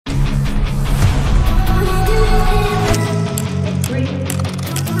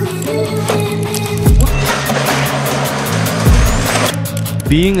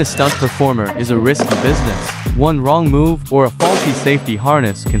Being a stunt performer is a risky business. One wrong move or a faulty safety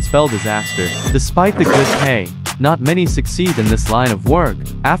harness can spell disaster. Despite the good pay, not many succeed in this line of work.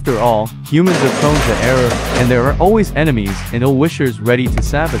 After all, humans are prone to error, and there are always enemies and ill-wishers ready to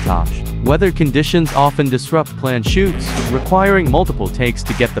sabotage. Weather conditions often disrupt planned shoots, requiring multiple takes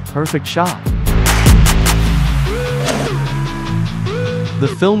to get the perfect shot. The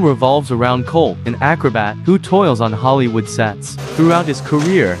film revolves around Colt, an acrobat who toils on Hollywood sets. Throughout his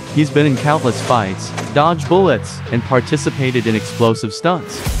career, he's been in countless fights, dodged bullets, and participated in explosive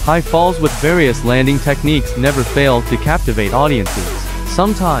stunts. High falls with various landing techniques never fail to captivate audiences.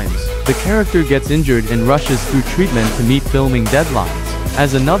 Sometimes, the character gets injured and rushes through treatment to meet filming deadlines.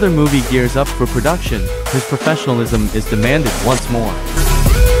 As another movie gears up for production, his professionalism is demanded once more.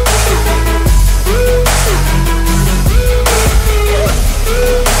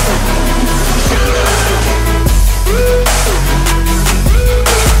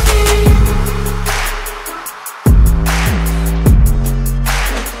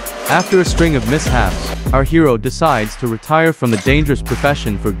 After a string of mishaps, our hero decides to retire from the dangerous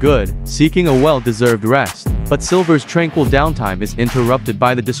profession for good, seeking a well-deserved rest. But Silver's tranquil downtime is interrupted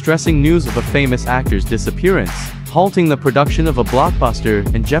by the distressing news of a famous actor's disappearance, halting the production of a blockbuster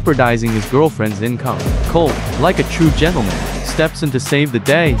and jeopardizing his girlfriend's income. Colt, like a true gentleman, steps in to save the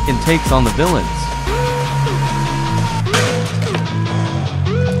day and takes on the villains.